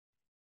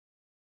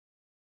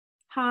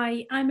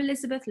Hi, I'm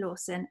Elizabeth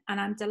Lawson, and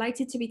I'm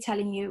delighted to be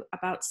telling you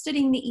about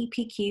studying the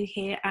EPQ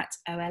here at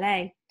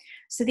OLA.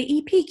 So the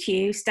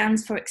EPQ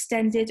stands for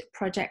Extended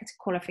Project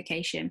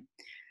Qualification.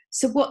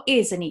 So what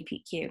is an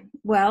EPQ?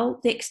 Well,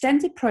 the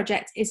Extended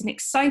Project is an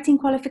exciting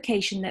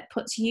qualification that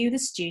puts you, the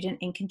student,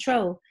 in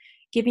control,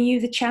 giving you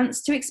the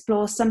chance to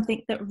explore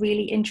something that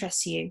really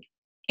interests you.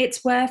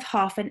 It's worth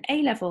half an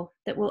A-level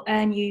that will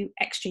earn you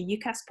extra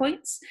UCAS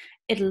points.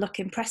 It'll look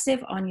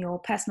impressive on your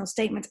personal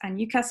statement and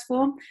UCAS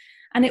form,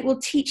 and it will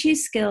teach you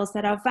skills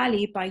that are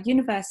valued by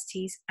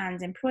universities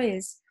and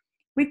employers.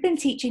 We've been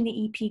teaching the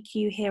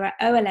EPQ here at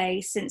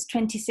OLA since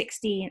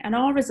 2016, and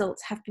our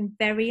results have been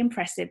very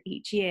impressive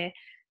each year.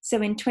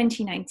 So in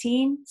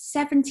 2019,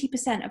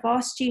 70% of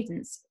our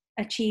students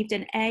achieved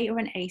an A or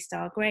an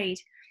A-star grade.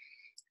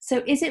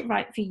 So is it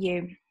right for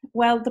you?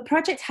 Well, the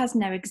project has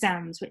no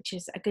exams, which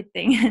is a good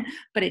thing,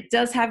 but it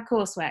does have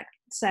coursework.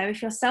 So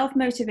if you're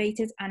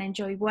self-motivated and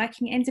enjoy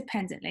working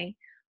independently,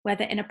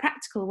 whether in a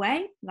practical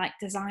way, like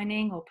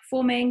designing or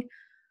performing,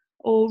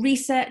 or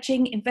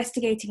researching,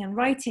 investigating and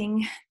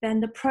writing,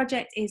 then the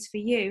project is for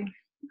you.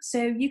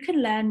 So you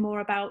can learn more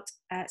about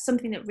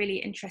something that really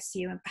interests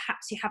you and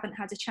perhaps you haven't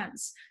had a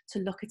chance to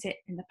look at it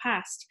in the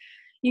past.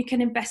 You can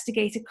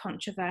investigate a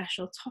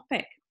controversial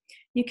topic.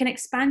 You can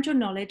expand your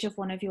knowledge of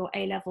one of your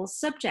A-level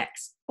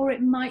subjects, or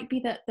it might be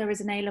that there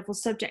is an A-level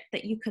subject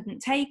that you couldn't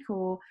take,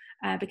 or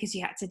because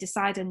you had to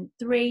decide on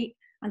three,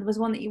 and there was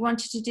one that you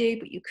wanted to do,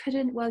 but you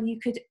couldn't. Well, you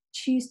could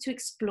choose to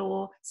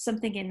explore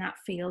something in that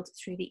field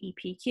through the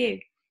EPQ.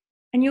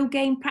 And you'll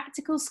gain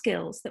practical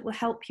skills that will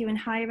help you in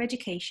higher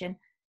education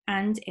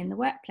and in the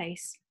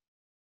workplace.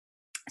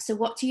 So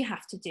what do you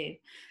have to do?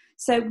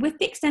 So with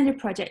the extended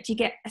project, you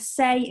get a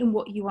say in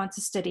what you want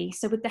to study.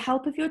 So with the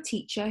help of your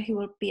teacher, who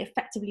will be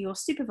effectively your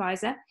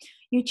supervisor,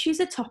 you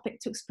choose a topic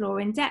to explore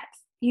in depth,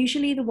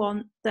 usually the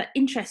one that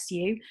interests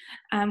you,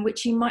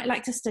 which you might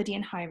like to study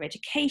in higher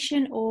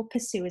education or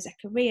pursue as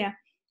a career.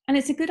 And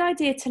it's a good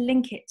idea to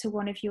link it to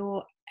one of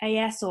your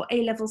AS or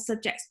A-level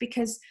subjects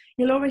because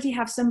you'll already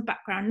have some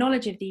background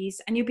knowledge of these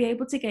and you'll be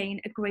able to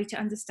gain a greater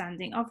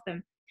understanding of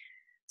them.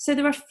 So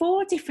there are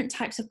 4 different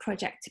types of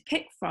project to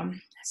pick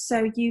from.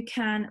 So you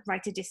can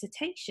write a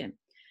dissertation.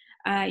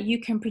 You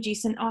can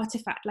produce an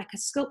artifact like a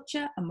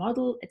sculpture, a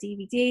model, a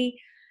DVD.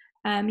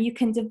 You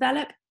can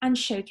develop and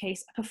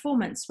showcase a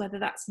performance, whether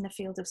that's in the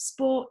field of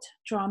sport,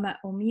 drama,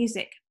 or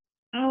music.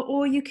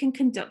 Or you can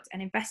conduct an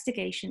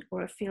investigation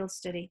or a field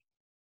study.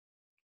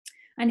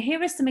 And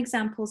here are some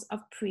examples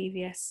of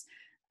previous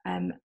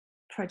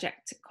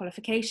project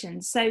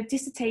qualifications. So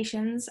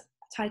dissertations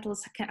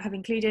titles have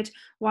included,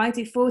 why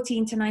do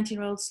 14 to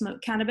 19-year-olds smoke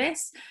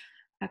cannabis?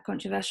 A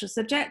controversial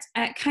subject.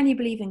 Can you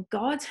believe in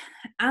God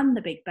and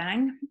the Big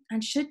Bang?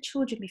 And should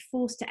children be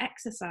forced to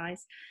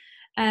exercise?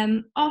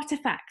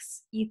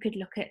 Artifacts, you could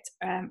look at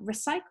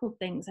recycled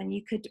things and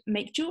you could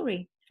make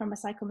jewelry from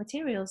recycled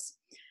materials.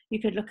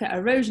 You could look at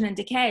erosion and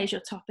decay as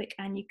your topic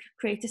and you could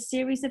create a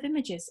series of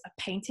images, of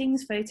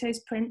paintings,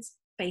 photos, prints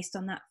based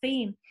on that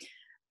theme.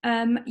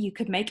 You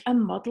could make a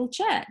model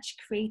church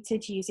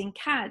created using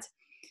CAD.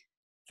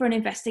 For an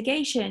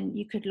investigation,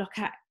 you could look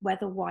at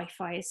whether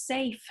Wi-Fi is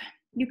safe.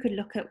 You could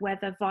look at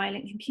whether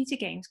violent computer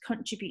games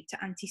contribute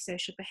to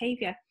antisocial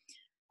behaviour.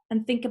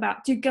 And think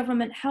about, do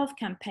government health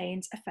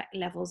campaigns affect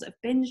levels of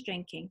binge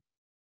drinking?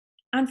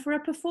 And for a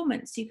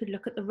performance, you could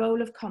look at the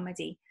role of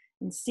comedy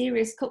in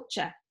serious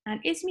culture. And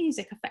is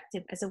music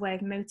effective as a way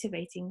of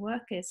motivating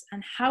workers?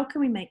 And how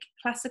can we make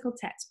classical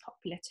text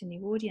popular to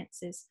new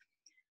audiences?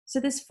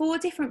 So there's 4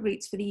 different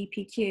routes for the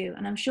EPQ.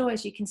 And I'm sure,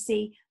 as you can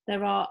see,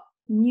 there are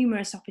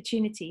numerous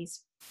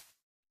opportunities.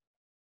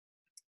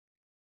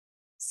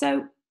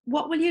 So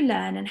what will you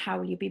learn and how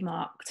will you be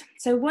marked?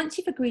 So once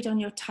you've agreed on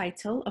your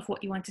title of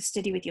what you want to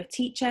study with your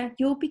teacher,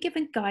 you'll be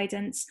given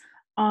guidance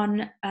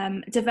on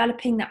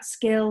developing that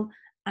skill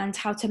and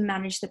how to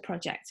manage the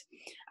project.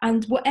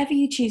 And whatever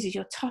you choose as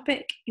your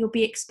topic, you'll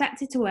be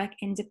expected to work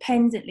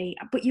independently,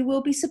 but you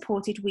will be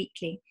supported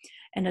weekly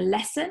in a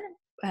lesson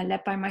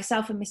led by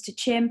myself and Mr.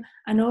 Chim,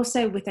 and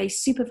also with a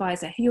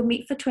supervisor who you'll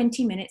meet for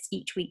 20 minutes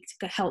each week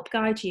to help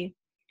guide you.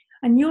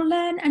 And you'll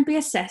learn and be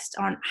assessed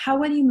on how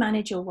well you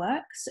manage your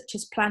work, such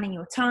as planning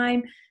your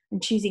time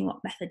and choosing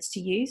what methods to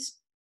use,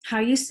 how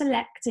you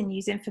select and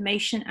use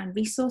information and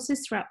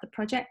resources throughout the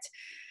project,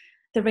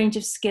 the range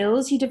of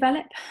skills you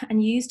develop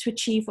and use to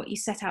achieve what you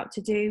set out to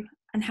do,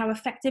 and how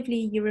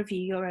effectively you review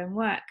your own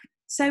work.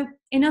 So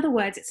in other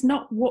words, it's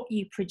not what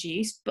you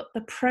produce, but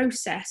the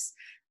process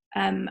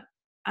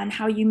and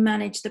how you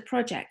manage the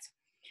project.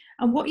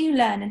 And what you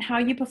learn and how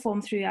you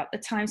perform throughout the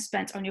time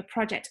spent on your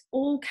project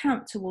all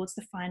count towards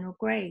the final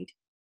grade.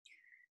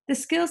 The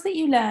skills that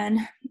you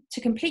learn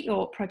to complete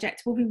your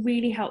project will be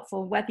really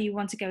helpful whether you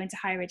want to go into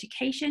higher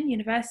education,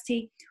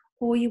 university,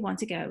 or you want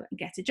to go and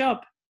get a job.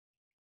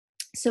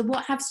 So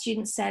what have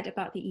students said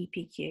about the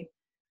EPQ?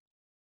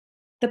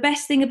 The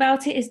best thing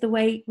about it is the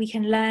way we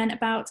can learn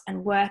about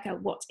and work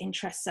out what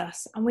interests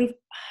us. And we've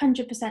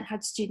 100%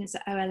 had students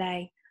at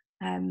OLA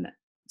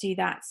do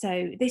that.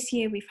 So this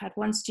year we've had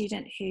one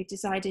student who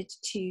decided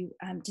to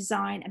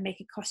design and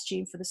make a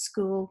costume for the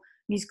school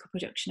musical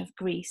production of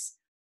Grease.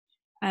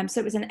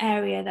 So it was an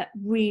area that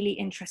really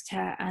interested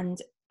her,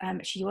 and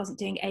she wasn't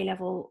doing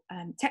A-level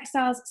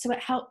textiles, so it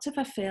helped to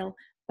fulfill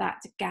that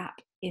gap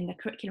in the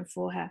curriculum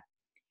for her.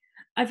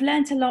 I've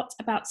learned a lot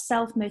about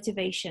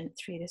self-motivation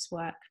through this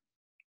work.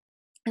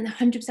 And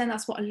 100%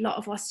 that's what a lot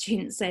of our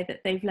students say, that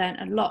they've learned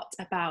a lot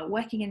about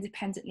working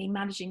independently,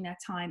 managing their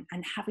time,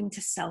 and having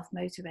to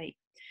self-motivate.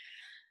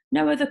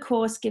 No other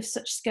course gives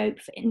such scope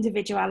for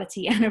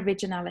individuality and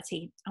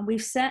originality, and we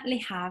certainly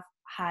have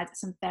had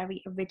some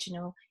very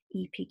original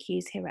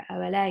EPQs here at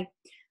OLA.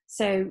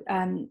 So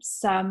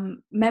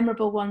some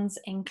memorable ones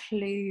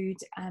include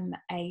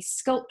a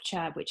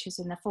sculpture which is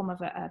in the form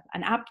of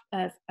an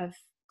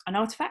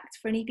artifact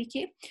for an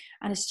EPQ,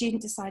 and a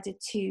student decided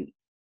to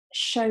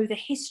show the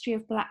history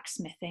of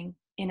blacksmithing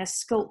in a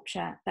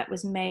sculpture that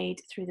was made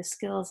through the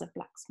skills of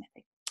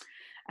blacksmithing.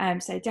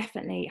 So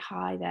definitely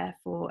high there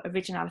for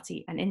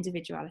originality and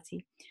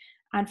individuality.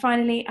 And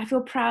finally, I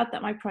feel proud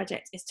that my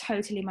project is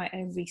totally my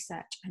own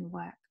research and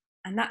work.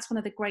 And that's one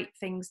of the great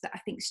things that I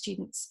think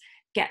students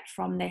get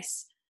from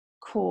this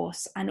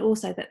course, and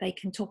also that they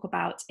can talk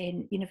about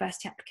in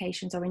university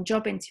applications or in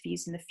job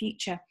interviews in the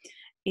future,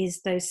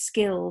 is those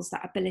skills,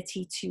 that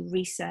ability to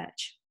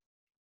research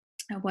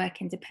and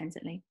work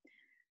independently.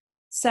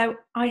 So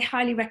I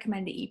highly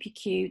recommend the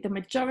EPQ. The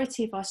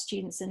majority of our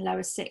students in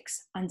lower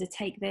 6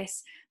 undertake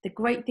this. The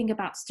great thing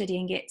about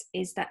studying it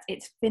is that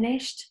it's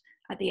finished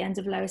at the end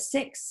of lower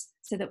 6,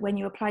 so that when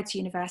you apply to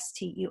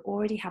university, you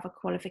already have a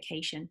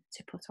qualification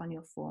to put on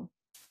your form.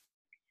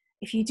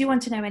 If you do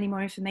want to know any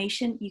more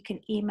information, you can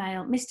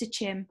email Mr.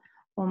 Chim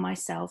or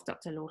myself,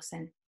 Dr.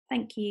 Lawson.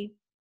 Thank you.